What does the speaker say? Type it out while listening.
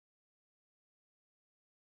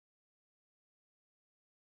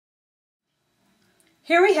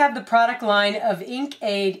Here we have the product line of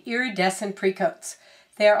inkAID Iridescent Precoats.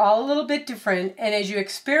 They are all a little bit different, and as you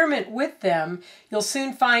experiment with them, you'll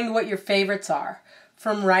soon find what your favorites are.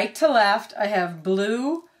 From right to left, I have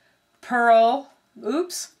blue, pearl,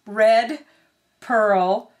 red,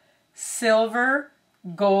 pearl, silver,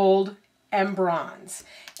 gold, and bronze.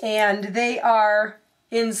 And they are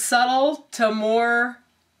in subtle to more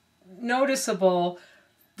noticeable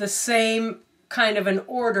the same kind of an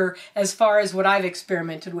order as far as what I've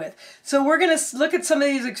experimented with. So we're going to look at some of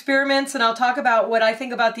these experiments, and I'll talk about what I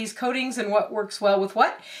think about these coatings and what works well with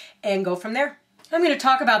what, and go from there. I'm going to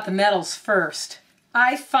talk about the metals first.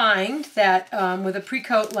 I find that with a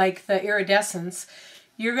precoat like the iridescence,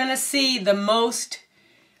 you're going to see the most,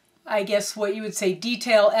 I guess what you would say,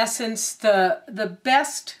 detail, essence. The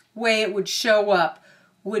best way it would show up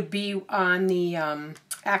would be on the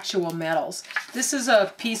actual metals. This is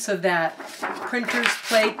a piece of that printer's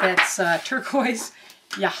plate that's turquoise.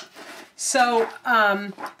 Yeah. So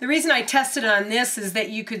the reason I tested on this is that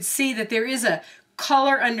you could see that there is a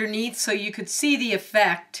color underneath, so you could see the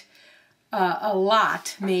effect a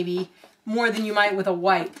lot, maybe more than you might with a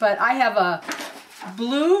white. But I have a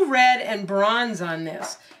blue, red, and bronze on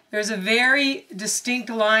this. There's a very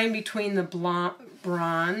distinct line between the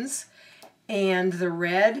bronze and the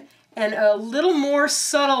red, and a little more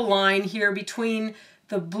subtle line here between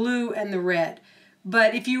the blue and the red.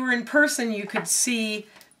 But if you were in person, you could see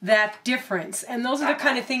that difference. And those are the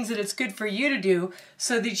kind of things that it's good for you to do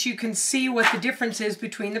so that you can see what the difference is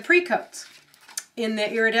between the precoats in the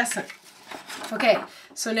iridescent. Okay,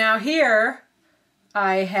 so now here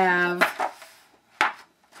I have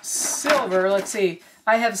silver. Let's see.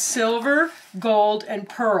 I have silver, gold, and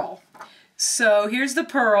pearl. So here's the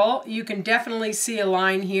pearl. You can definitely see a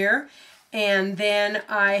line here. And then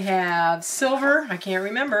I have silver, I can't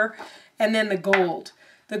remember, and then the gold.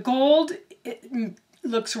 The gold, it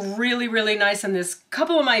looks really, really nice on this.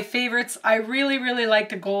 Couple of my favorites. I really, really like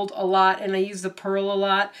the gold a lot, and I use the pearl a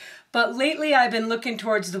lot. But lately I've been looking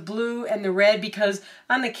towards the blue and the red because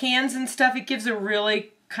on the cans and stuff, it gives a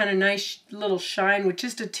really kind of nice little shine with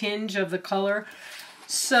just a tinge of the color.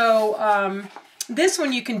 So this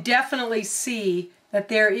one you can definitely see that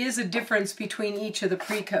there is a difference between each of the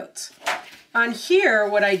precoats. On here,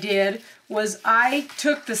 what I did was I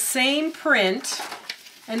took the same print,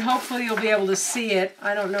 and hopefully you'll be able to see it.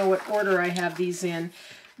 I don't know what order I have these in,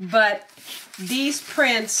 but these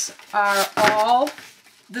prints are all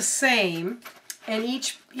the same, and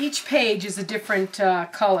each page is a different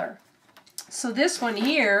color. So this one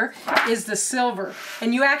here is the silver,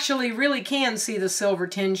 and you actually really can see the silver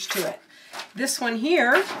tinge to it. This one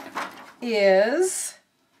here is,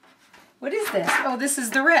 what is this? Oh, this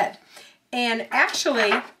is the red. And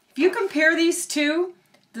actually, if you compare these two,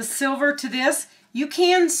 the silver to this, you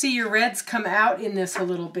can see your reds come out in this a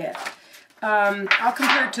little bit. I'll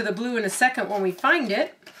compare it to the blue in a second when we find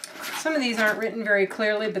it. Some of these aren't written very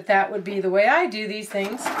clearly, but that would be the way I do these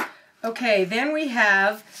things. Okay, then we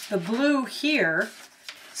have the blue here.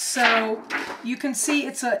 So you can see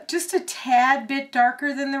it's just a tad bit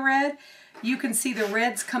darker than the red. You can see the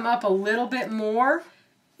reds come up a little bit more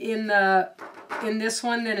in this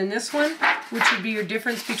one than in this one, which would be your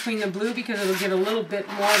difference between the blue because it'll get a little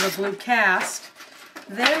bit more of a blue cast.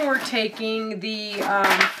 Then we're taking the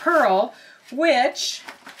pearl, which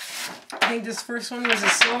I think this first one was a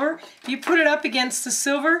silver. If you put it up against the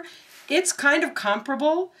silver, it's kind of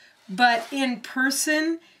comparable, but in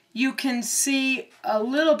person you can see a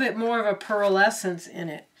little bit more of a pearlescence in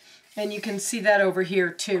it. And you can see that over here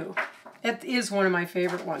too. It is one of my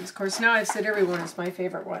favorite ones. Of course, now I've said every one is my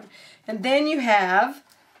favorite one. And then you have,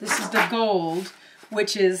 this is the gold,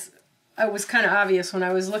 which is, it was kind of obvious when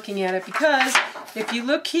I was looking at it, because if you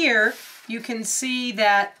look here, you can see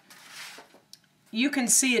that, you can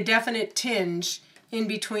see a definite tinge in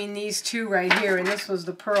between these two right here. And this was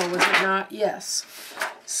the pearl, was it not? Yes.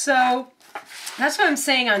 So that's what I'm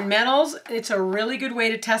saying on metals. It's a really good way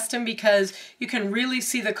to test them because you can really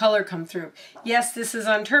see the color come through. Yes, this is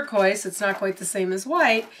on turquoise. It's not quite the same as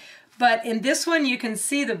white, but in this one you can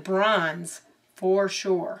see the bronze for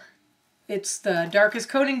sure. It's the darkest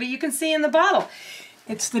coating, but you can see in the bottle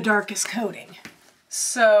it's the darkest coating.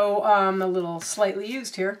 So a little slightly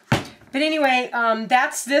used here. But anyway,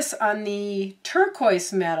 that's this on the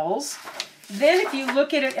turquoise metals. Then if you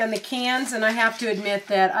look at it on the cans, and I have to admit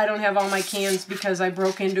that I don't have all my cans because I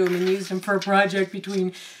broke into them and used them for a project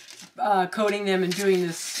between coating them and doing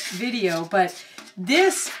this video, but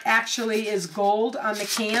this actually is gold on the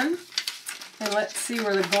can. And let's see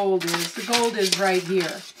where the gold is. The gold is right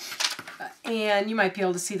here. And you might be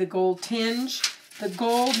able to see the gold tinge. The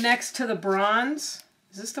gold next to the bronze.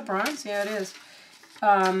 Is this the bronze? Yeah, it is.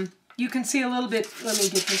 You can see a little bit, let me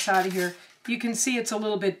get this out of here. You can see it's a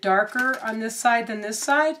little bit darker on this side than this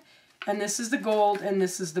side. And this is the gold and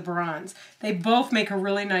this is the bronze. They both make a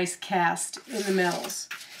really nice cast in the metals.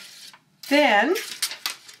 Then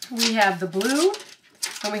we have the blue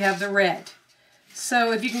and we have the red.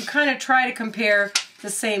 So if you can kind of try to compare the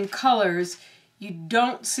same colors, you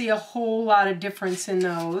don't see a whole lot of difference in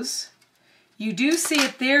those. You do see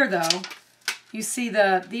it there though. You see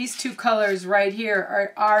these two colors right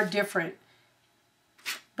here are different.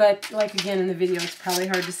 But like again in the video, it's probably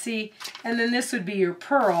hard to see. And then this would be your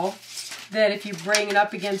pearl, that if you bring it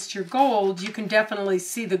up against your gold, you can definitely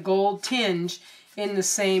see the gold tinge in the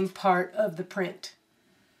same part of the print.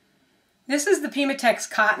 This is the Pimatex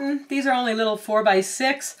cotton. These are only little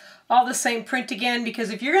 4x6, all the same print again, because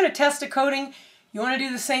if you're going to test a coating, you want to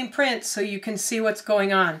do the same print so you can see what's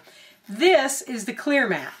going on. This is the clear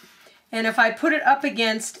matte. And if I put it up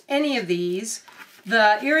against any of these,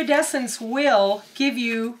 the iridescence will give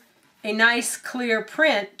you a nice clear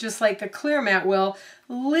print, just like the clear matte will.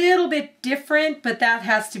 A little bit different, but that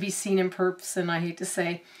has to be seen in person, I hate to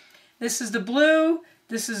say. This is the blue,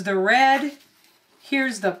 this is the red,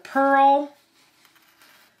 here's the pearl.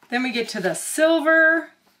 Then we get to the silver,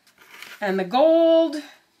 and the gold,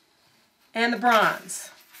 and the bronze.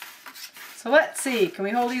 So let's see, can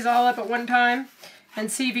we hold these all up at one time? And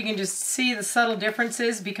see if you can just see the subtle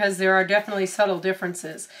differences, because there are definitely subtle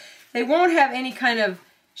differences. They won't have any kind of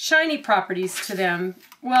shiny properties to them.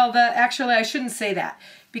 Well, actually I shouldn't say that,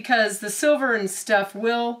 because the silver and stuff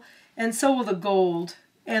will, and so will the gold,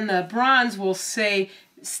 and the bronze will stay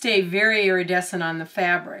very iridescent on the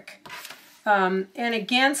fabric. And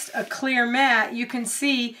against a clear matte, you can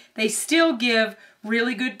see they still give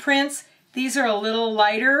really good prints. These are a little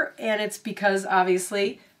lighter, and it's because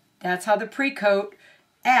obviously that's how the Precoat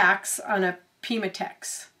acts on a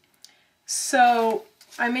Pimatex. So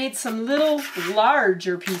I made some little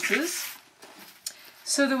larger pieces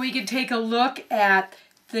so that we could take a look at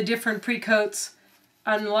the different Precoats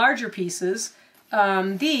on larger pieces.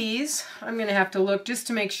 These, I'm going to have to look just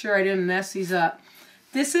to make sure I didn't mess these up.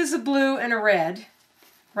 This is a blue and a red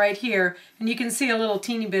right here, and you can see a little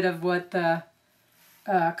teeny bit of what the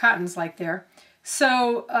cotton's like there.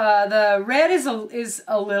 So the red is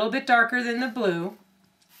a little bit darker than the blue,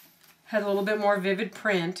 has a little bit more vivid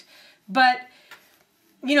print, but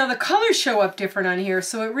you know, the colors show up different on here,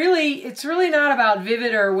 so it's really not about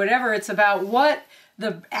vivid or whatever, it's about what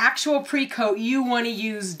the actual Precoat you want to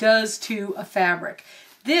use does to a fabric.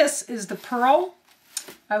 This is the pearl,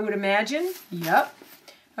 I would imagine. Yep.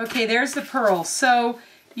 Okay, there's the pearl. So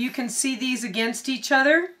you can see these against each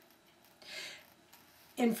other.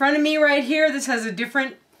 In front of me right here, this has a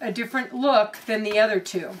different look than the other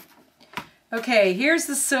two. Okay, here's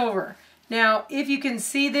the silver. Now, if you can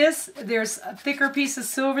see this, there's a thicker piece of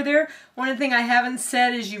silver there. One thing I haven't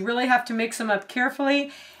said is you really have to mix them up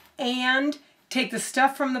carefully and take the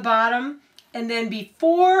stuff from the bottom, and then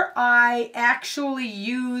before I actually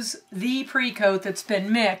use the Precoat that's been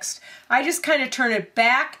mixed, I just kind of turn it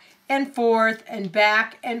back and forth and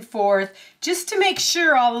back and forth just to make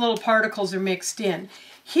sure all the little particles are mixed in.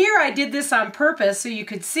 Here I did this on purpose so you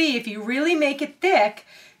could see if you really make it thick,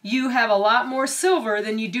 you have a lot more silver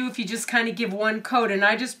than you do if you just kind of give one coat, and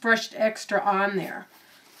I just brushed extra on there.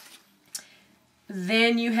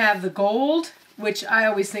 Then you have the gold, which I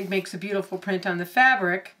always think makes a beautiful print on the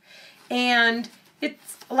fabric, and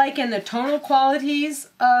it's like in the tonal qualities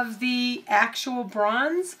of the actual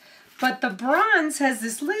bronze, but the bronze has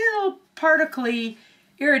this little particly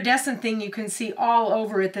iridescent thing you can see all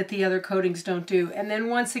over it that the other coatings don't do. And then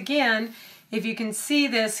once again, if you can see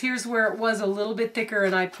this, here's where it was a little bit thicker,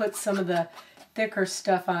 and I put some of the thicker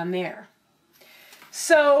stuff on there.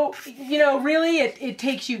 So, you know, really it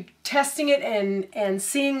takes you testing it and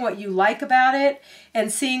seeing what you like about it and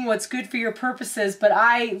seeing what's good for your purposes, but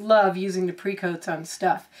I love using the Precoats on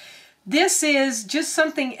stuff. This is just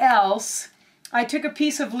something else. I took a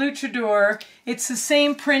piece of Luchador. It's the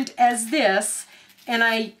same print as this, and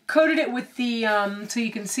I coated it with the, so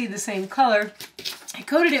you can see the same color, I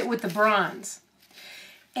coated it with the bronze.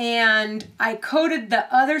 And I coated the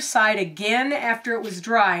other side again after it was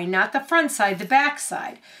dry, not the front side, the back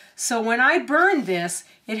side. So when I burned this,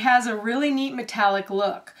 it has a really neat metallic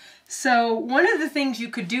look. So one of the things you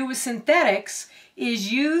could do with synthetics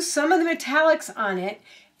is use some of the metallics on it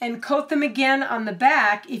and coat them again on the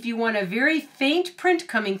back if you want a very faint print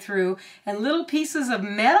coming through and little pieces of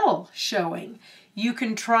metal showing. You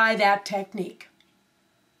can try that technique.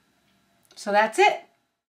 So that's it.